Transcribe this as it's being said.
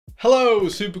Hello,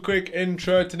 super quick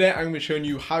intro. Today I'm going to be showing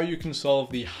you how you can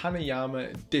solve the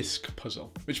Hanayama Disk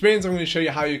puzzle, which means I'm going to show you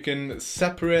how you can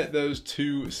separate those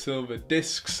two silver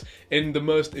discs in the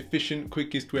most efficient,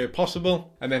 quickest way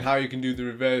possible, and then how you can do the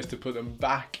reverse to put them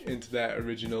back into their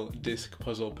original disc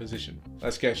puzzle position.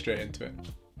 Let's get straight into it.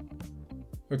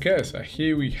 Okay, so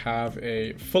here we have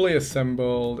a fully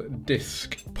assembled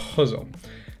disc puzzle.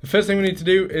 The first thing we need to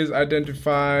do is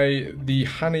identify the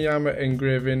Hanayama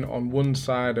engraving on one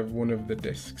side of one of the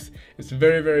discs. It's a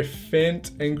very, very faint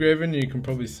engraving. You can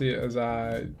probably see it as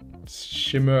I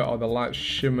shimmer, or the light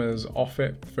shimmers off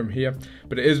it from here,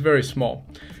 but it is very small.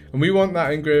 And we want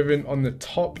that engraving on the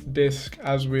top disc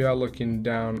as we are looking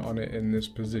down on it in this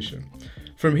position.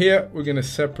 From here, we're going to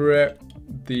separate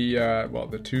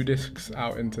the two discs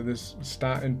out into this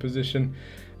starting position.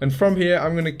 And from here,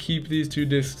 I'm going to keep these two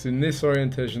discs in this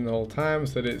orientation the whole time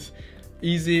so that it's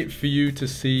easy for you to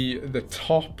see the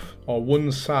top or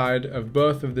one side of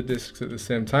both of the discs at the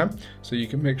same time, so you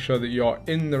can make sure that you're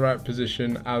in the right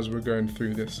position as we're going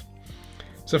through this.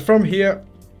 So from here,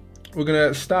 we're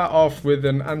going to start off with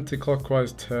an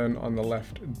anti-clockwise turn on the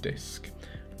left disc.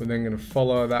 We're then going to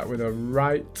follow that with a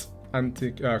right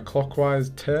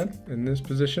anti-clockwise turn in this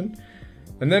position.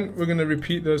 And then we're going to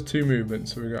repeat those two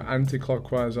movements. So we've got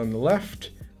anti-clockwise on the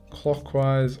left,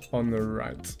 clockwise on the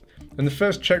right. And the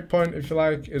first checkpoint, if you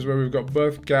like, is where we've got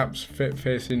both gaps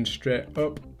facing straight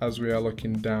up as we are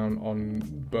looking down on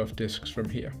both discs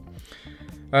from here.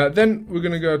 Then we're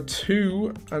going to go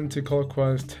two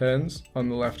anti-clockwise turns on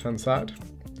the left-hand side.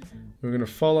 We're going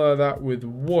to follow that with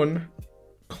one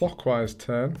clockwise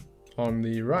turn on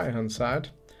the right-hand side.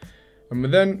 And we're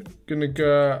then going to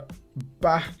go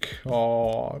back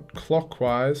or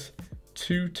clockwise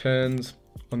two turns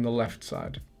on the left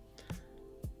side.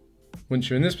 Once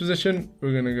you're in this position,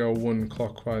 we're going to go one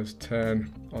clockwise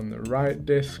turn on the right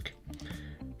disc.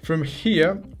 From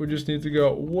here, we just need to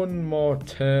go one more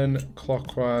turn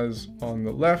clockwise on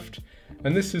the left,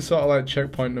 and this is sort of like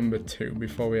checkpoint number 2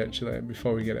 before we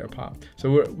get it apart.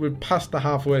 So we're past the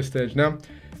halfway stage now,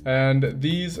 and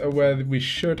these are where we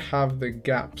should have the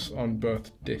gaps on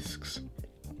both discs.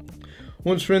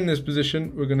 Once we're in this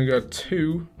position, we're going to go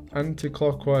two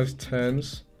anti-clockwise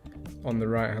turns on the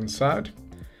right hand side.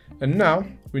 And now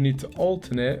we need to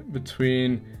alternate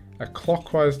between a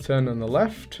clockwise turn on the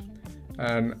left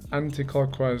and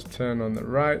anti-clockwise turn on the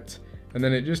right. And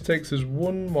then it just takes us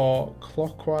one more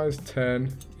clockwise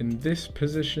turn in this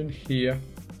position here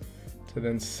to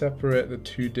then separate the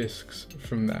two discs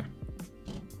from there.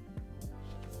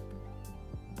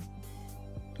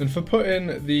 And for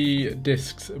putting the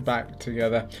discs back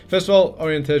together, first of all,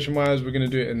 orientation wise, we're going to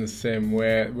do it in the same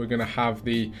way. We're going to have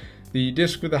the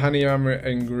disc with the Hanayama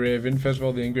engraving. First of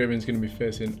all, the engraving is going to be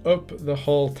facing up the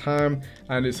whole time,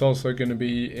 and it's also going to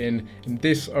be in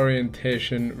this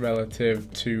orientation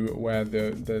relative to where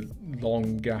the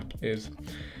long gap is.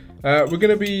 We're going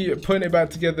to be putting it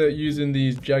back together using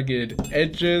these jagged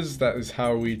edges. That is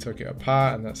how we took it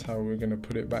apart, and that's how we're going to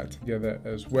put it back together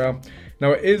as well.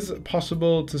 Now, it is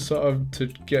possible to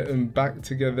get them back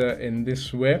together in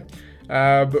this way,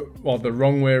 or the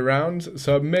wrong way around.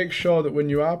 So make sure that when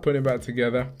you are putting it back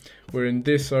together, we're in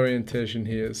this orientation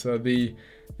here. So the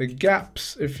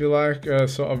gaps, if you like, are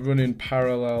sort of running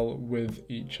parallel with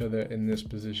each other in this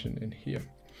position in here.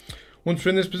 Once we're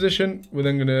in this position, we're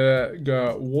then going to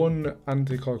go one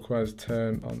anti-clockwise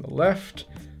turn on the left,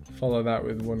 follow that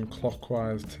with one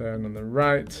clockwise turn on the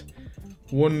right,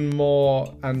 one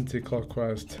more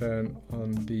anti-clockwise turn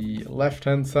on the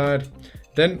left-hand side.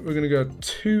 Then we're going to go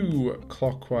two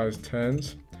clockwise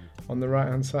turns on the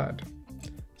right-hand side.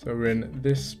 So we're in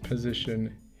this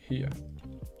position here.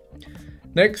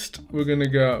 Next, we're going to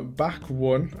go back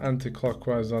one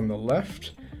anti-clockwise on the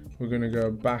left. We're going to go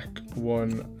back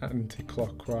one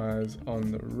anti-clockwise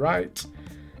on the right,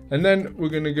 and then we're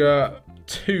going to go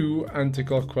two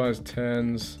anti-clockwise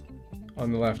turns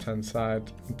on the left hand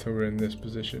side until we're in this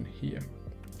position here.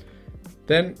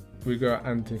 Then we go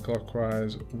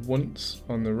anti-clockwise once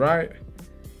on the right,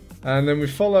 and then we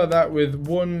follow that with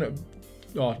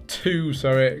two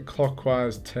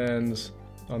clockwise turns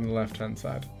on the left hand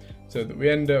side, so that we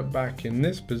end up back in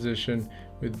this position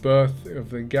with both of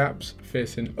the gaps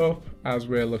facing up as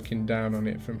we're looking down on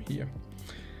it from here.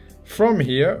 From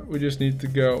here, we just need to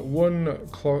go one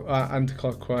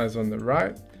anti-clockwise on the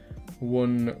right,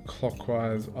 one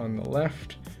clockwise on the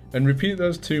left, and repeat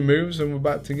those two moves and we're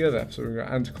back together. So we've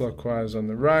got anti-clockwise on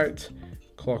the right,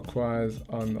 clockwise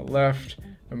on the left,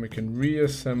 and we can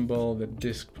reassemble the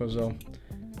disc puzzle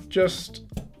just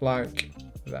like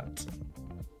that.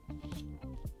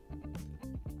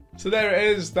 So there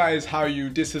it is, that is how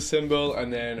you disassemble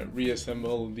and then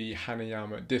reassemble the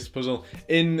Hanayama Disk puzzle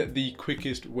in the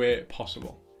quickest way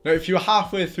possible. Now if you're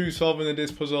halfway through solving the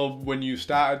disc puzzle when you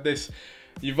started this,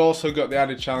 you've also got the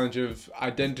added challenge of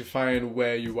identifying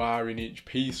where you are in each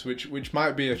piece, which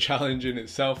might be a challenge in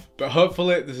itself, but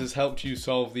hopefully this has helped you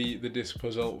solve the disc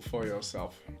puzzle for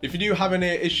yourself. If you do have any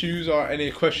issues or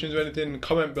any questions or anything,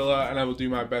 comment below and I will do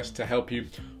my best to help you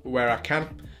where I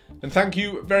can. And thank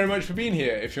you very much for being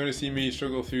here. If you want to see me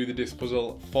struggle through the disc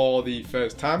puzzle for the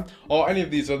first time, or any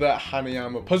of these other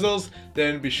Hanayama puzzles,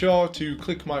 then be sure to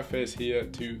click my face here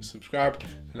to subscribe,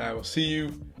 and I will see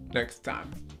you next time.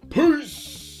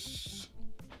 Peace!